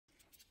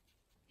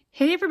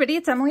Hey everybody,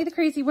 it's Emily the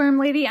Crazy Worm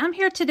Lady. I'm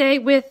here today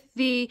with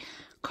the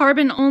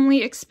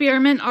carbon-only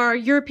experiment, our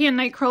European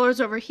night crawlers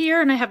over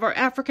here, and I have our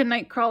African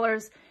night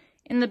crawlers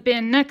in the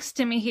bin next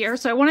to me here.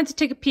 So I wanted to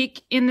take a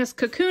peek in this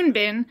cocoon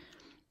bin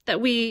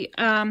that we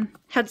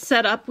had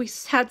set up. We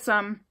had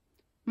some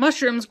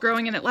mushrooms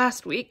growing in it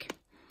last week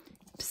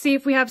to see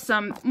if we have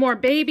some more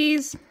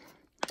babies,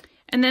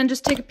 and then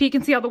just take a peek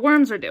and see how the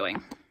worms are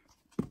doing.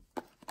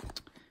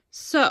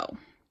 So,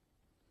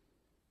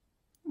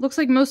 looks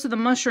like most of the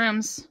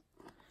mushrooms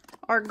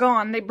are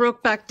gone. They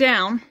broke back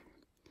down.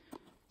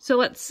 So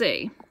let's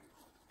see.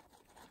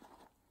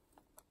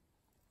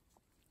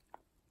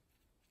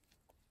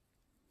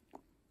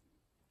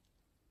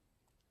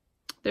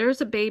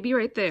 There's a baby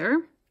right there.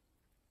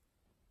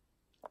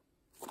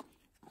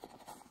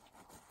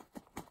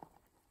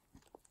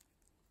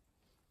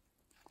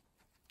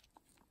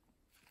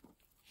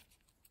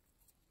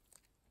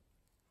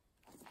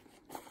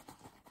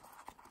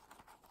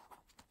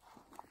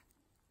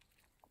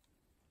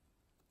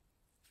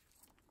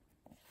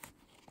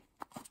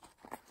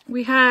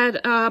 We had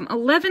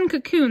 11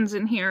 cocoons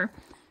in here,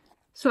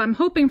 so I'm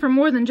hoping for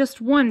more than just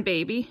one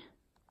baby.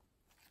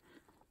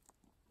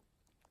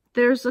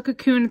 There's a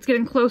cocoon, it's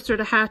getting closer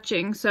to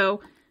hatching, so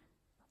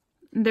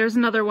there's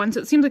another one.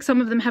 So it seems like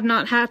some of them have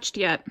not hatched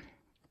yet,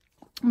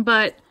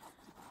 but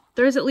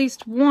there's at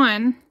least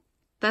one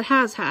that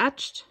has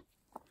hatched,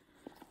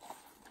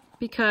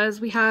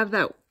 because we have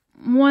that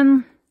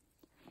one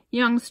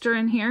youngster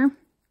in here.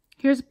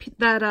 Here's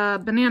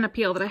that banana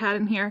peel that I had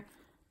in here.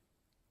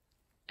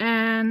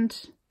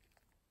 And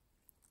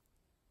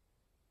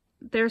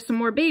there's some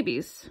more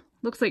babies.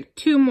 Looks like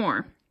 2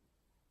 more.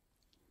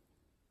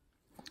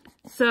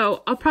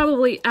 So I'll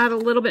probably add a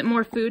little bit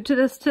more food to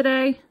this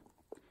today.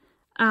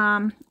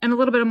 And a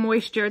little bit of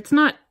moisture. It's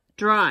not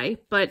dry,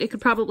 but it could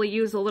probably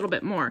use a little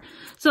bit more.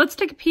 So let's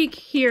take a peek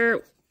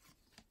here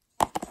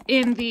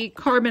in the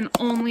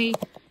carbon-only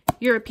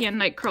European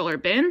night crawler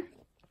bin.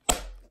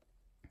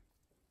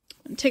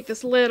 And take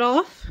this lid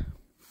off.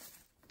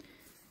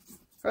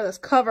 Or this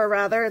cover,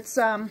 rather. It's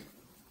a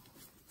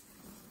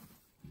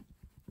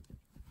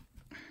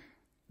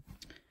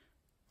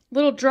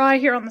little dry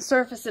here on the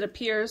surface, it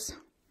appears.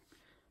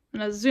 I'm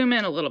going to zoom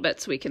in a little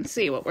bit so we can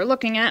see what we're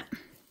looking at.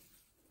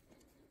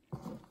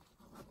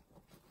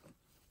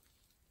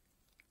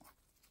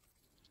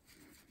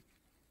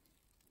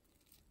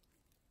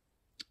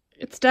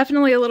 It's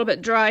definitely a little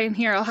bit dry in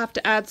here. I'll have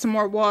to add some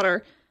more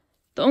water.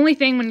 The only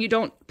thing when you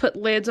don't put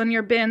lids on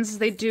your bins is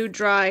they do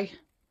dry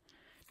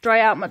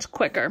out much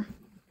quicker.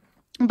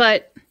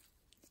 But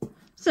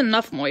it's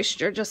enough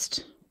moisture,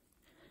 just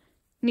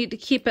need to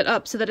keep it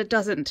up so that it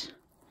doesn't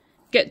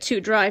get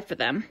too dry for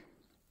them.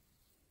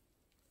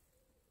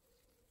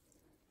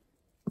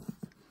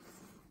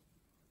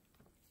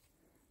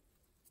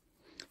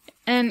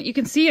 And you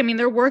can see, I mean,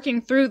 they're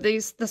working through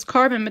this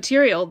carbon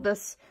material,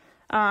 this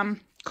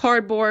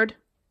cardboard.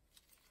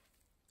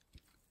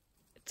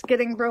 It's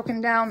getting broken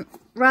down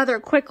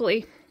rather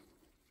quickly.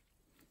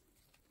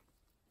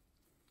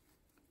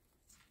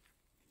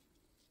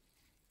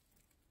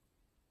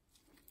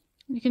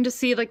 You can just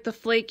see like the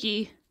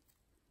flaky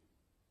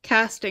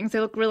castings. They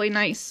look really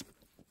nice.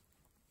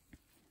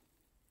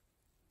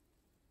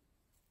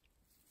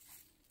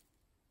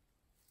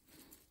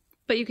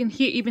 But you can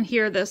even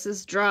hear this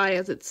is dry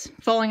as it's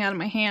falling out of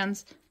my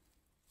hands.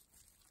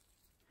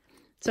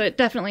 So it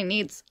definitely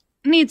needs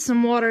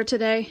some water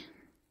today.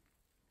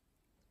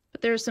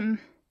 But there's some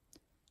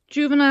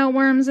juvenile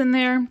worms in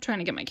there. I'm trying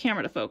to get my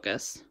camera to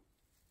focus.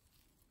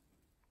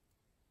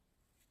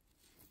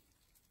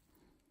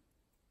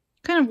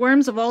 Kind of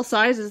worms of all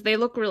sizes. They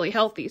look really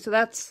healthy, so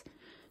that's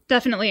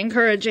definitely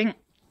encouraging. I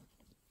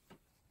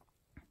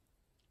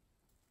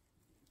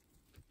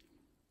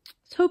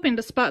was hoping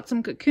to spot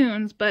some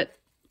cocoons, but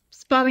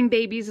spotting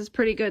babies is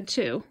pretty good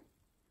too.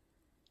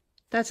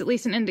 That's at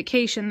least an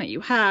indication that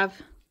you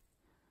have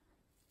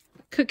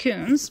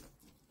cocoons.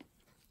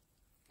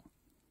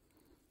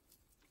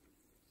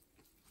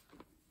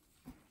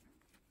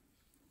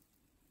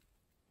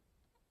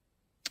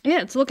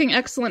 Yeah, it's looking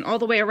excellent all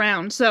the way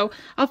around. So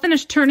I'll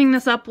finish turning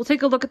this up. We'll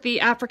take a look at the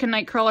African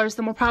night crawlers,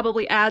 then we'll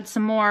probably add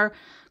some more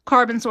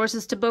carbon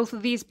sources to both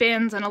of these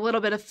bins and a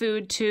little bit of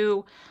food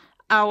to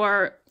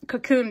our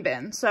cocoon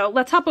bin. So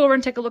let's hop over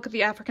and take a look at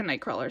the African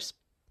night crawlers.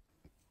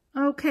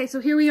 Okay, so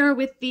here we are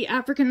with the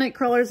African night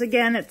crawlers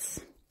again.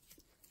 Its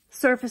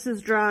surface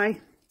is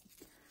dry.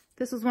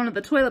 This was one of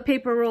the toilet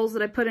paper rolls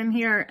that I put in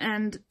here,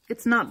 and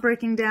it's not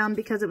breaking down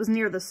because it was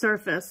near the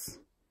surface.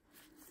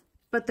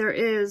 But there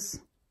is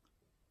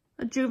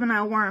a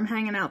juvenile worm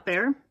hanging out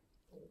there.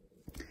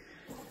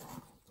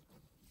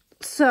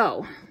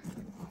 So,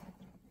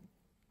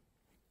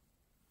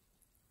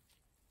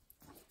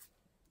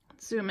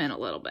 let's zoom in a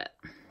little bit.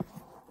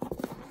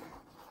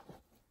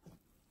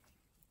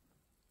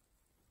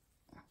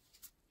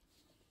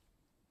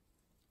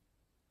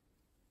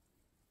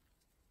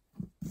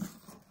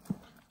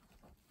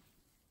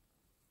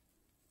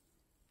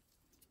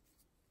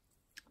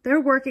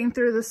 They're working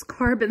through this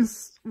carbon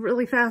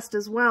really fast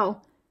as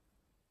well.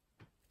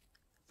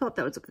 thought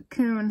that was a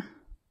cocoon.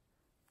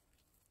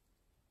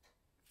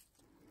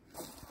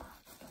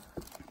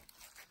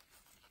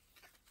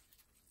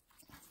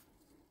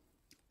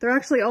 They're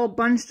actually all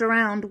bunched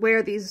around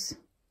where these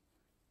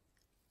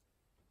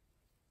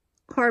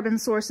carbon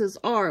sources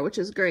are, which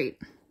is great.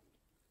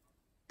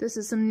 This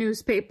is some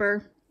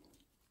newspaper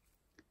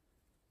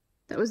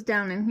that was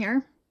down in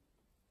here.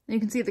 And you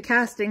can see the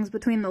castings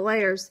between the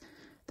layers.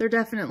 They're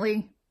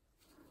definitely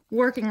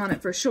working on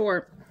it for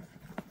sure.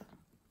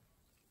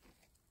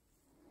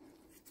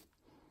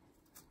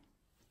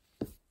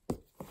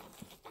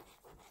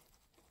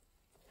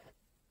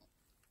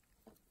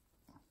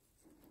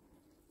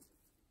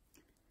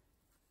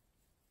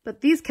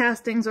 But these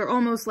castings are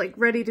almost like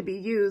ready to be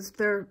used.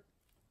 They're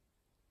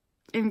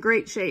in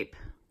great shape.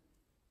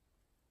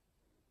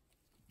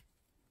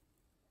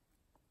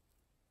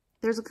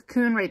 There's a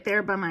cocoon right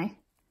there by my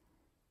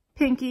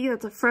pinky.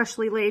 That's a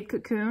freshly laid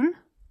cocoon.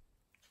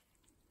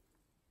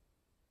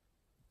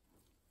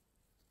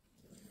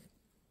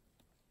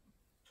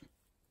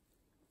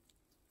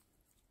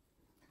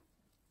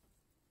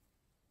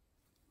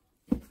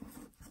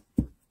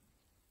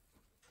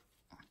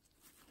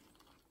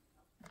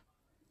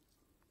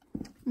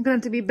 I'm going to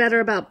have to be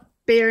better about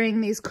burying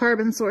these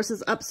carbon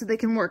sources up so they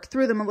can work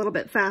through them a little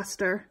bit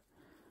faster.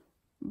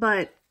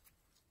 But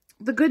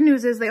the good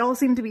news is they all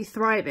seem to be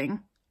thriving.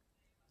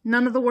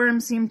 None of the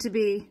worms seem to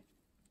be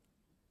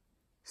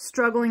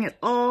struggling at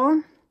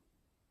all.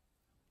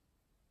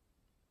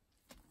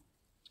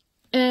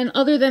 And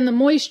other than the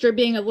moisture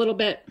being a little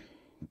bit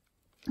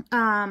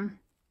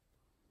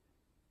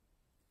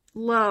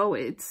low,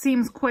 it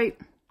seems quite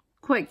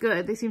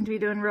good. They seem to be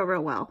doing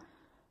real well.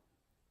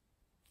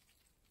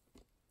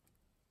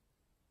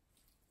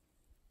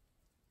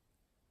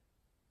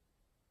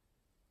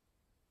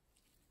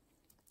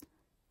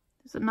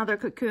 Another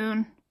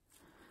cocoon.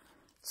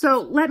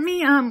 So let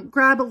me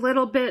grab a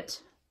little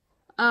bit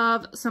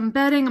of some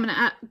bedding. I'm going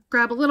to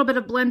grab a little bit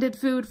of blended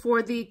food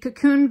for the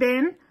cocoon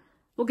bin.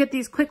 We'll get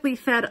these quickly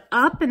fed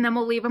up and then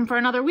we'll leave them for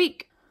another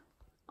week.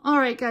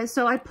 Alright guys,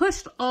 so I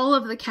pushed all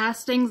of the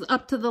castings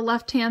up to the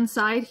left-hand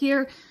side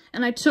here,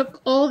 and I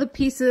took all the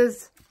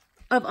pieces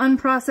of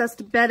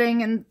unprocessed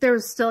bedding, and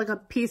there's still like a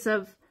piece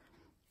of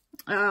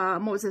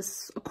what was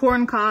this, a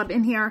corn cob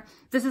in here.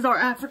 This is our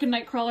African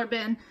nightcrawler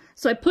bin.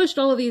 So I pushed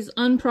all of these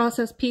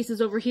unprocessed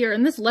pieces over here,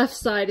 and this left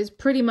side is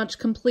pretty much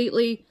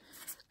completely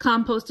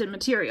composted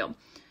material.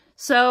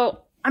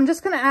 So I'm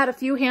just going to add a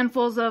few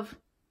handfuls of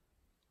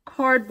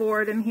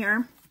cardboard in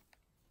here.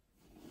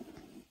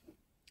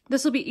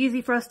 This will be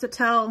easy for us to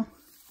tell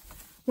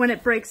when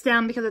it breaks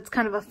down because it's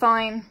kind of a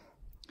fine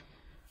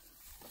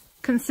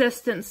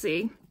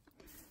consistency.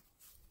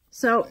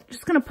 So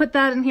just going to put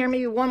that in here,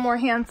 maybe one more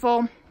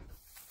handful.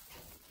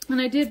 And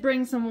I did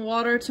bring some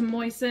water to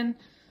moisten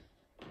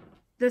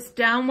this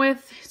down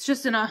with. It's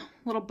just in a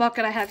little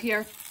bucket I have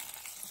here.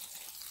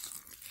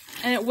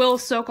 And it will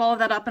soak all of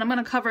that up. And I'm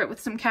going to cover it with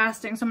some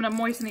castings. So I'm going to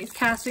moisten these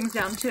castings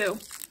down too.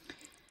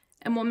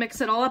 And we'll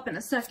mix it all up in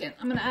a second.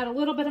 I'm going to add a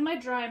little bit of my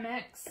dry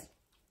mix.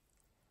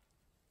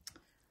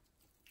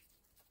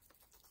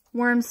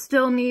 Worms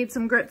still need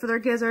some grit for their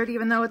gizzard,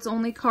 even though it's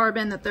only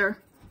carbon that they're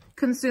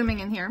consuming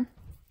in here.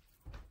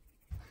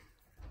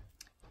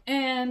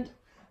 And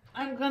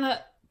I'm going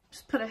to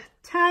just put a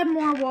tad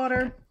more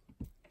water.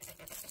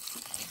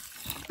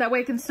 That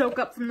way it can soak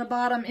up from the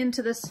bottom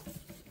into this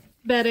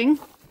bedding.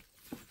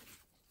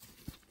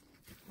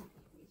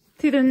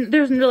 See,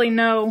 there's really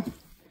no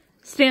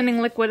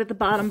standing liquid at the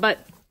bottom, but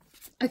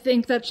I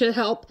think that should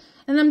help.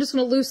 And I'm just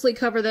going to loosely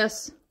cover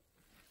this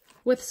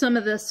with some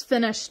of this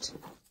finished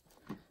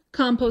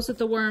compost that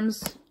the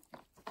worms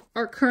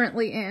are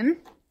currently in.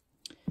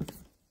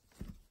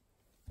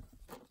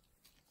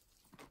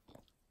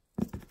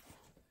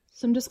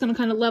 So I'm just going to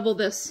kind of level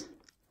this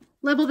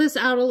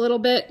out a little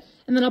bit.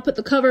 And then I'll put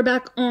the cover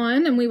back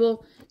on and we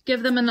will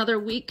give them another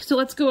week. So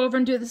let's go over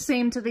and do the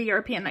same to the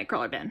European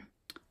nightcrawler bin.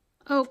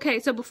 Okay,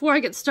 so before I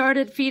get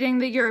started feeding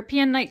the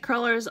European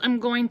nightcrawlers, I'm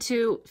going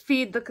to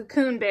feed the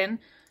cocoon bin.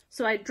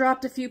 So I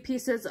dropped a few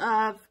pieces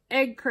of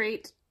egg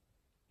crate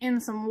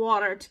in some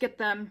water to get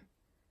them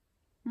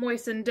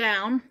moistened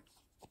down.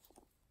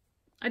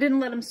 I didn't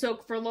let them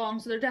soak for long,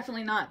 so they're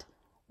definitely not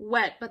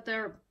wet, but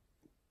they're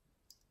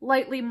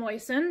lightly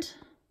moistened.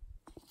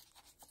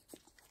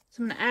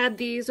 So I'm going to add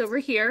these over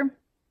here.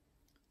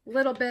 A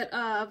little bit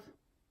of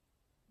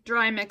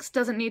dry mix,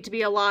 doesn't need to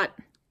be a lot.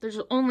 There's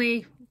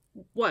only,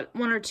 what,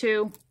 1 or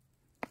 2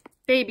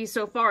 babies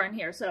so far in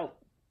here, so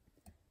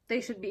they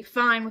should be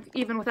fine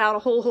even without a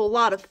whole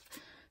lot of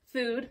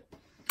food.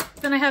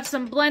 Then I have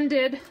some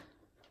blended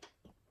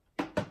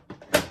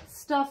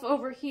stuff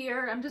over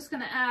here. I'm just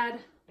going to add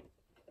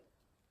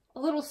a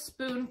little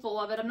spoonful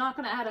of it. I'm not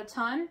going to add a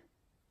ton,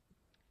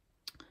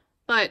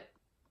 but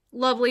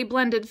lovely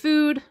blended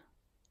food.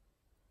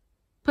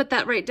 Put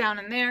that right down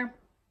in there.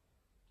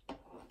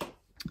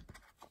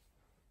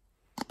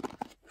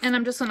 And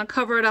I'm just going to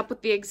cover it up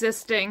with the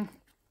existing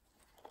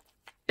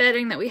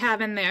bedding that we have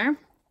in there.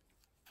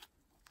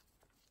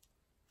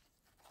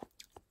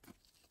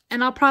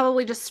 And I'll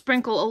probably just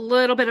sprinkle a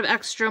little bit of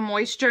extra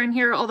moisture in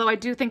here, although I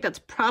do think that's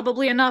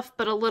probably enough,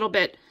 but a little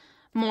bit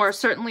more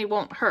certainly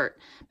won't hurt.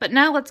 But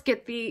now let's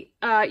get the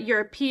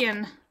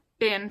European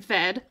bin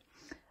fed.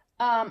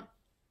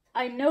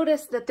 I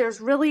noticed that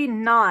there's really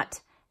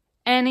not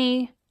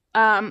any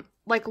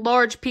like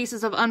large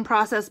pieces of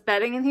unprocessed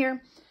bedding in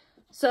here.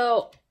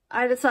 So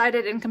I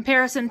decided, in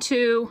comparison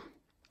to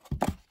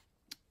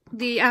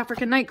the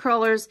African night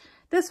crawlers,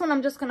 this one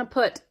I'm just going to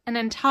put an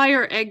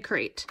entire egg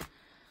crate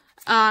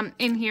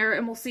in here,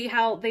 and we'll see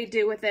how they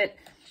do with it.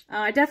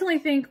 I definitely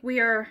think we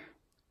are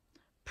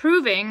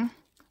proving,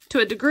 to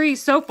a degree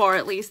so far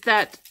at least,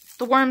 that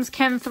the worms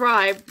can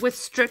thrive with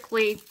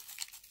strictly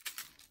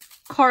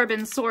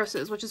carbon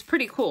sources, which is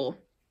pretty cool.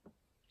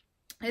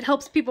 It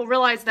helps people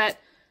realize that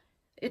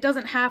it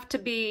doesn't have to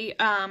be,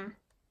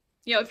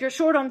 you know, if you're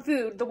short on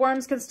food, the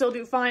worms can still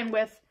do fine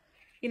with,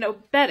 you know,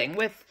 bedding,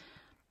 with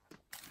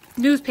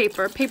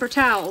newspaper, paper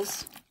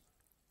towels,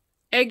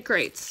 egg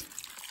crates.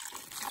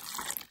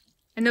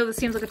 I know this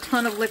seems like a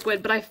ton of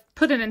liquid, but I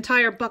put an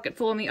entire bucket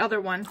full in the other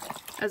one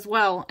as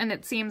well, and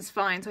it seems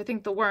fine. So I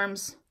think the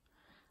worms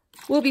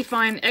will be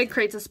fine. Egg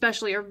crates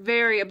especially are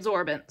very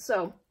absorbent.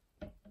 So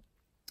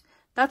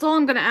that's all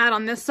I'm going to add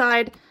on this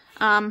side.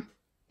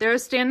 There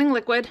is standing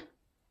liquid,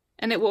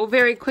 and it will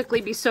very quickly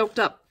be soaked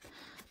up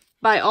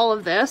by all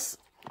of this.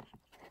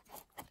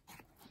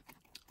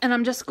 And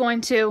I'm just going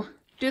to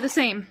do the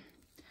same.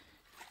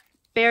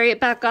 Bury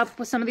it back up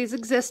with some of these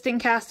existing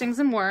castings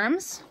and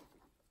worms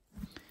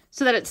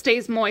so that it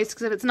stays moist,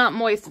 because if it's not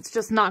moist, it's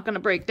just not going to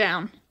break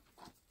down.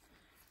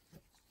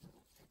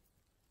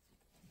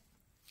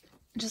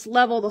 Just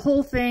level the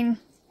whole thing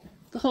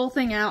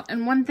out.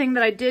 And one thing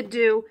that I did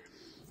do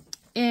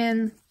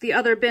in the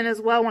other bin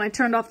as well when I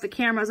turned off the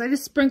cameras, I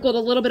just sprinkled a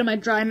little bit of my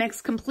dry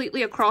mix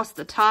completely across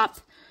the top,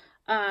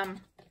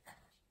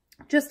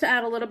 just to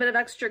add a little bit of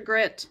extra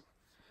grit,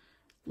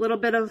 a little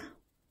bit of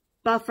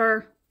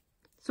buffer.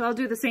 So I'll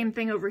do the same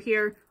thing over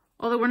here.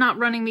 Although we're not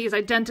running these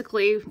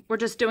identically, we're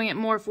just doing it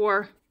more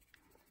for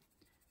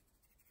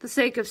the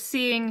sake of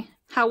seeing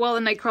how well the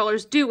night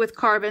crawlers do with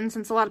carbon,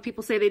 since a lot of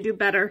people say they do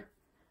better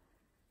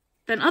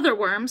than other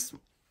worms.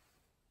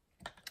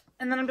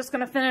 And then I'm just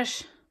going to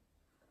finish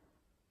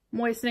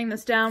moistening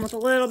this down with a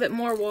little bit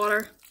more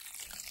water.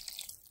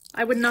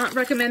 I would not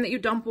recommend that you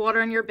dump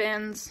water in your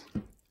bins,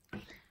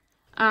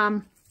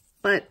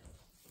 but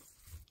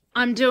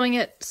I'm doing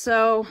it,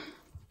 so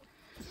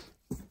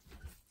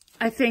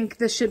I think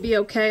this should be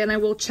okay, and I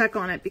will check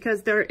on it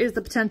because there is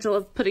the potential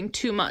of putting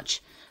too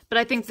much, but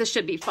I think this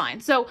should be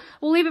fine. So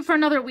we'll leave it for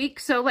another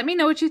week. So let me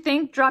know what you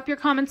think. Drop your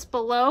comments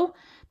below.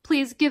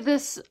 Please give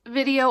this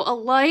video a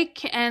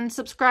like and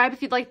subscribe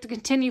if you'd like to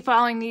continue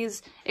following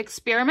these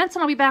experiments,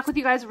 and I'll be back with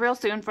you guys real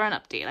soon for an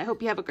update. I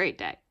hope you have a great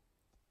day.